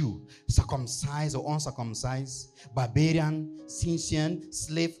nor Jew, circumcised or uncircumcised, barbarian, Scythian,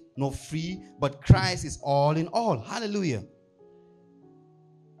 slave nor free, but Christ is all in all. Hallelujah.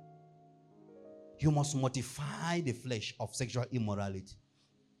 You must mortify the flesh of sexual immorality.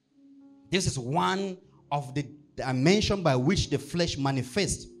 This is one of the dimensions by which the flesh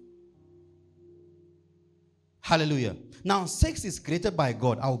manifests. Hallelujah. Now, sex is created by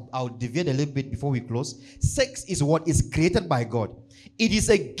God. I'll deviate a little bit before we close. Sex is what is created by God. It is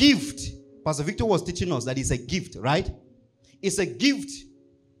a gift. Pastor Victor was teaching us that it's a gift, right? It's a gift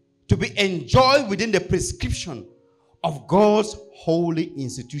to be enjoyed within the prescription of God's holy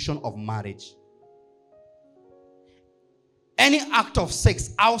institution of marriage. Any act of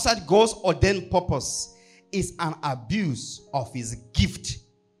sex outside God's ordained purpose is an abuse of his gift,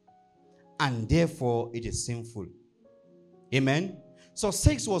 and therefore it is sinful. Amen? So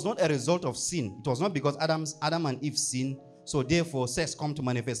sex was not a result of sin. It was not because Adam and Eve sinned, so therefore sex come to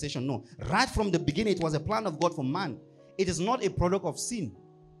manifestation. No. Right from the beginning, it was a plan of God for man. It is not a product of sin.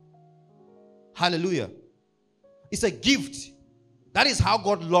 Hallelujah. It's a gift. That is how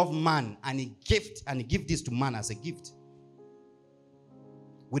God loved man, and he gave this to man as a gift.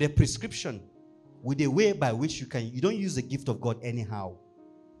 With a prescription, with a way by which you don't use the gift of God anyhow.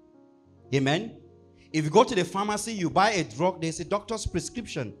 Amen? If you go to the pharmacy, you buy a drug, there's a doctor's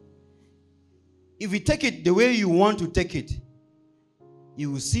prescription. If you take it the way you want to take it,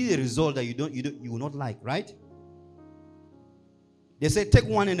 you will see the result that you will not like, right? They say take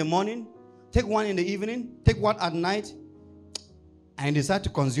one in the morning, take one in the evening, take one at night, and decide to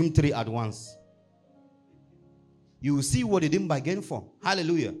consume 3 at once. You will see what they didn't bargain for.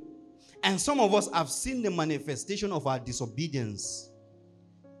 Hallelujah. And some of us have seen the manifestation of our disobedience.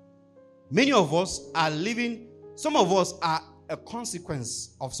 Many of us are some of us are a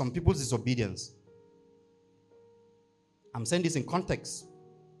consequence of some people's disobedience. I'm saying this in context.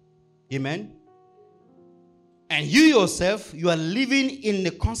 Amen. And you yourself, you are living in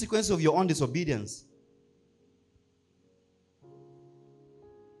the consequence of your own disobedience.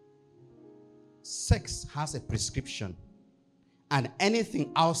 Sex has a prescription. And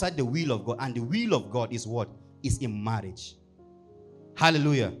anything outside the will of God, and the will of God is what? Is in marriage.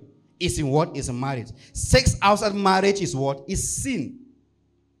 Hallelujah. Is in what? Is in marriage. Sex outside marriage is what? Is sin.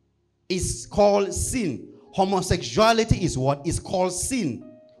 It's called sin. Homosexuality is what? Is called sin.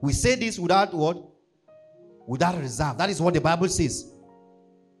 We say this without what? Without reserve. That is what the Bible says.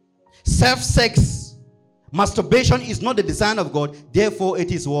 Self-sex, masturbation is not the design of God. Therefore,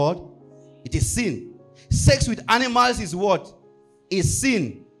 it is what? It is sin. Sex with animals is what? Is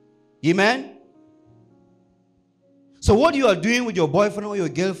sin. Amen? So what you are doing with your boyfriend or your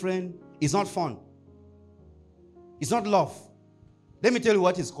girlfriend is not fun. It's not love. Let me tell you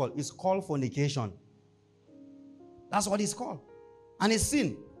what it's called. It's called fornication. That's what it's called. And it's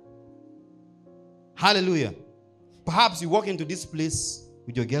sin. Hallelujah. Perhaps you walk into this place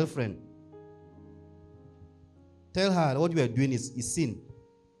with your girlfriend. Tell her what you are doing is sin.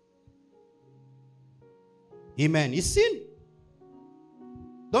 Amen. It's sin.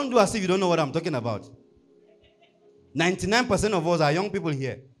 Don't do as if you don't know what I'm talking about. 99% of us are young people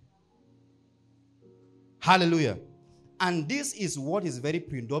here. Hallelujah. And this is what is very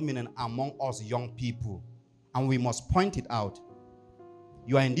predominant among us young people. And we must point it out.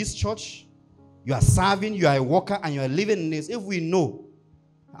 You are in this church, you are serving, you are a worker, and you are living in this. If we know,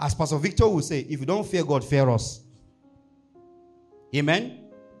 as Pastor Victor will say, if you don't fear God, fear us. Amen?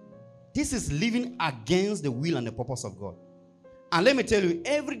 This is living against the will and the purpose of God. And let me tell you,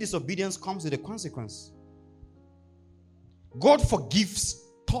 every disobedience comes with a consequence. God forgives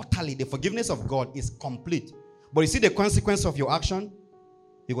totally. The forgiveness of God is complete. But you see the consequence of your action,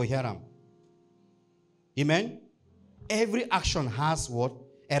 you go hear them. Amen? Every action has what?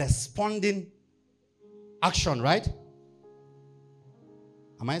 A responding action, right?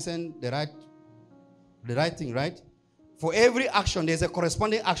 Am I saying the right thing, right? For every action, there's a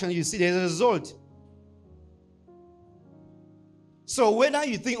corresponding action. You see, there's a result. So whether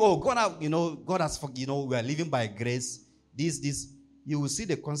you think, oh, God has, we are living by grace, this, you will see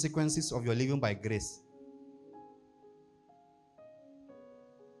the consequences of your living by grace.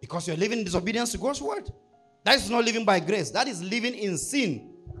 Because you're living in disobedience to God's word. That is not living by grace. That is living in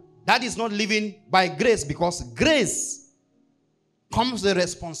sin. That is not living by grace, because grace comes the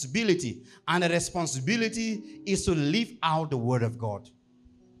responsibility. And the responsibility is to live out the word of God.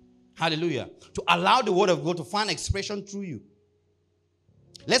 Hallelujah. To allow the word of God to find expression through you.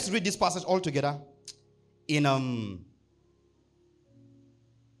 Let's read this passage all together.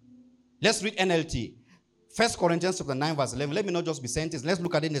 Let's read NLT. 1 Corinthians chapter 9 verse 11. Let me not just be saying this. Let's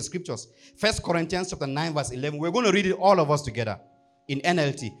look at it in the scriptures. 1 Corinthians chapter 9 verse 11. We're going to read it all of us together in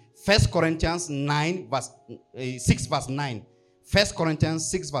NLT. 1 Corinthians 6 verse 9. 1 Corinthians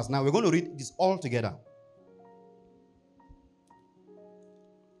 6 verse 9. We're going to read this all together.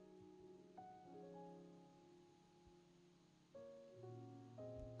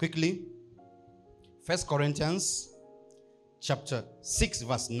 Quickly. 1 Corinthians chapter 6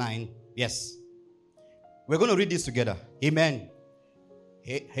 verse 9. Yes. We're going to read this together. Amen.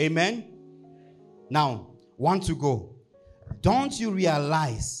 Amen. Now, 1 to go. Don't you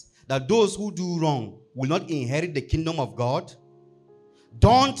realize that those who do wrong will not inherit the kingdom of God?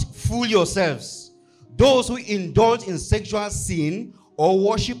 Don't fool yourselves. Those who indulge in sexual sin or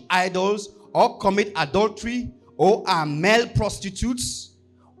worship idols or commit adultery or are male prostitutes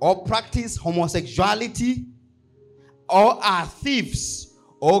or practice homosexuality or are thieves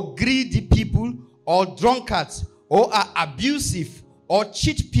or greedy people or drunkards or are abusive or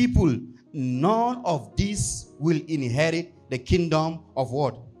cheat people, none of these will inherit the kingdom of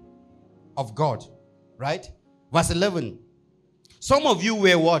what? Of God. Right? Verse 11. Some of you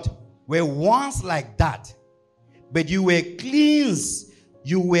were what? Were once like that. But you were cleansed.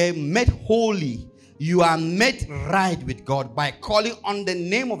 You were made holy. You are made right with God by calling on the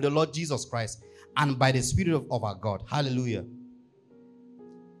name of the Lord Jesus Christ and by the Spirit of our God. Hallelujah.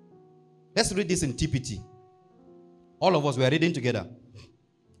 Let's read this in TPT. All of us, we are reading together.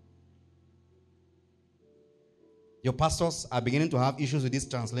 Your pastors are beginning to have issues with this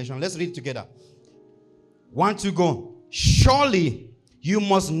translation. Let's read together. 1 to go. Surely you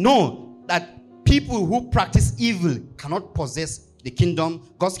must know that people who practice evil cannot possess the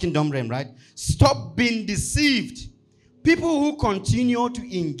kingdom, God's kingdom realm, right? Stop being deceived. People who continue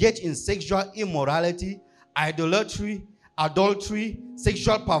to engage in sexual immorality, idolatry, adultery,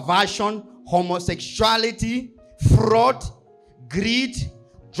 sexual perversion, homosexuality, fraud, greed,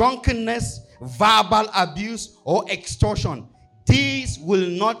 drunkenness, verbal abuse, or extortion, these will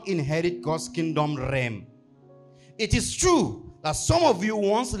not inherit God's kingdom realm. It is true that some of you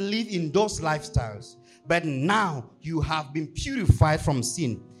once lived in those lifestyles, but now you have been purified from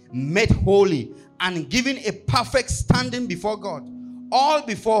sin, made holy, and given a perfect standing before God. All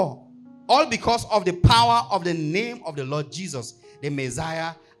because of the power of the name of the Lord Jesus, the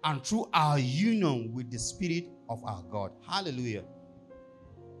Messiah, and through our union with the Spirit of our God. Hallelujah.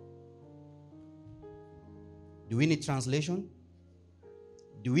 Do we need translation?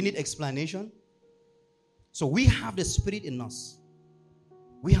 Do we need explanation? So we have the Spirit in us.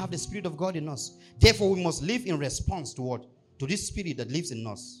 We have the Spirit of God in us. Therefore, we must live in response to what? To this Spirit that lives in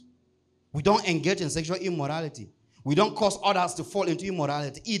us. We don't engage in sexual immorality. We don't cause others to fall into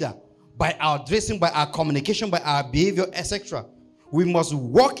immorality either. By our dressing, by our communication, by our behavior, etc. We must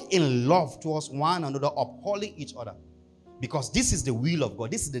walk in love towards one another, upholding each other. Because this is the will of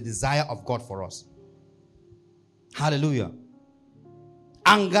God. This is the desire of God for us. Hallelujah.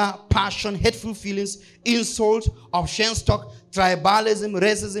 anger, passion, hateful feelings, insult, obscene talk, tribalism,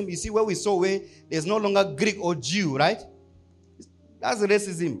 racism. You see where we saw where there's no longer Greek or Jew, right? That's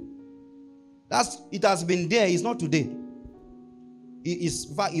racism. It has been there. It's not today.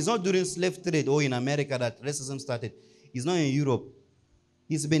 It's not during slave trade or in America that racism started. It's not in Europe.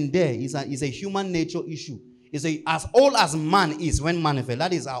 It's been there. It's a human nature issue. It's as old as man is when man fell.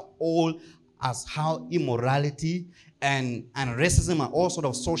 That is as old as how immorality and racism and all sort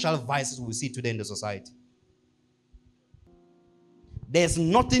of social vices we see today in the society. There's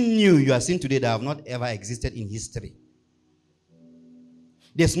nothing new you are seeing today that have not ever existed in history.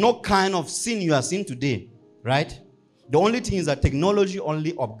 There's no kind of sin you are seeing today, right? The only thing is that technology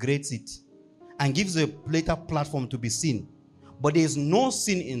only upgrades it and gives a later platform to be seen. But there is no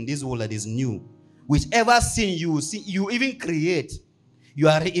sin in this world that is new. Whichever sin you see, you even create, you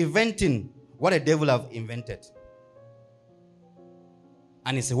are reinventing what the devil have invented.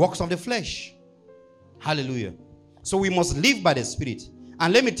 And it's the works of the flesh. Hallelujah. So we must live by the Spirit.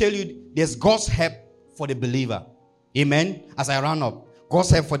 And let me tell you, there's God's help for the believer. Amen. As I round up, God's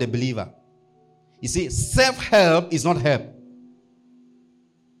help for the believer. You see, self-help is not help.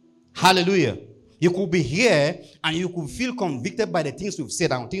 Hallelujah. You could be here and you could feel convicted by the things we've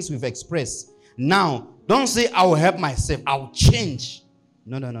said and things we've expressed. Now, don't say, I will help myself. I will change.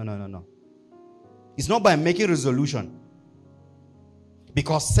 No. It's not by making resolution.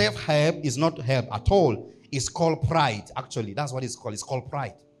 Because self-help is not help at all. It's called pride, actually. That's what it's called. It's called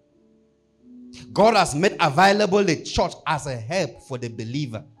pride. God has made available the church as a help for the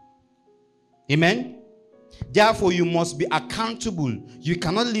believer. Amen? Therefore, you must be accountable. You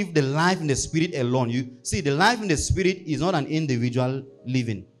cannot live the life in the Spirit alone. You see, the life in the Spirit is not an individual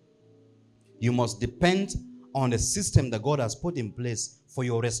living. You must depend on the system that God has put in place for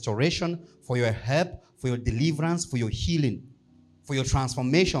your restoration, for your help, for your deliverance, for your healing, for your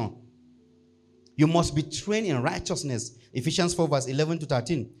transformation. You must be trained in righteousness. Ephesians 4 verse 11 to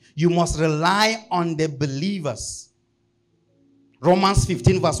 13. You must rely on the believers. Romans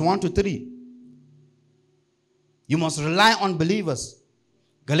 15 verse 1 to 3. You must rely on believers.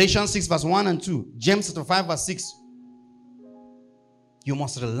 Galatians 6 verse 1 and 2. James 5 verse 6. You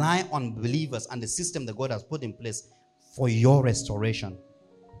must rely on believers and the system that God has put in place for your restoration.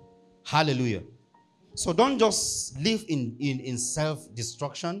 Hallelujah. So don't just live in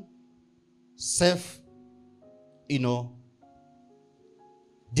self-destruction,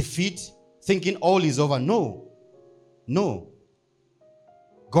 defeat, thinking all is over. No.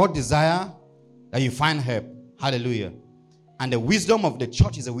 God desires that you find help. Hallelujah. And the wisdom of the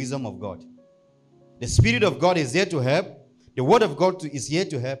church is the wisdom of God. The Spirit of God is there to help. The Word of God is here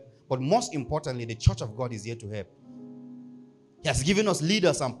to help. But most importantly, the church of God is here to help. He has given us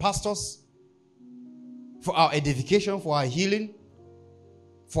leaders and pastors for our edification, for our healing,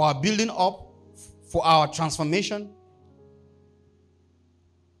 for our building up, for our transformation.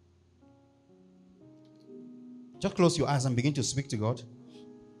 Just close your eyes and begin to speak to God.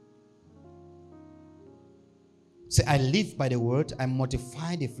 Say, I live by the word. I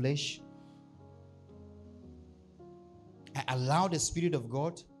mortify the flesh. I allow the Spirit of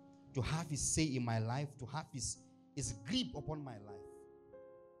God to have His say in my life, to have His grip upon my life.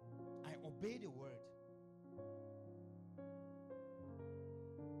 I obey the word.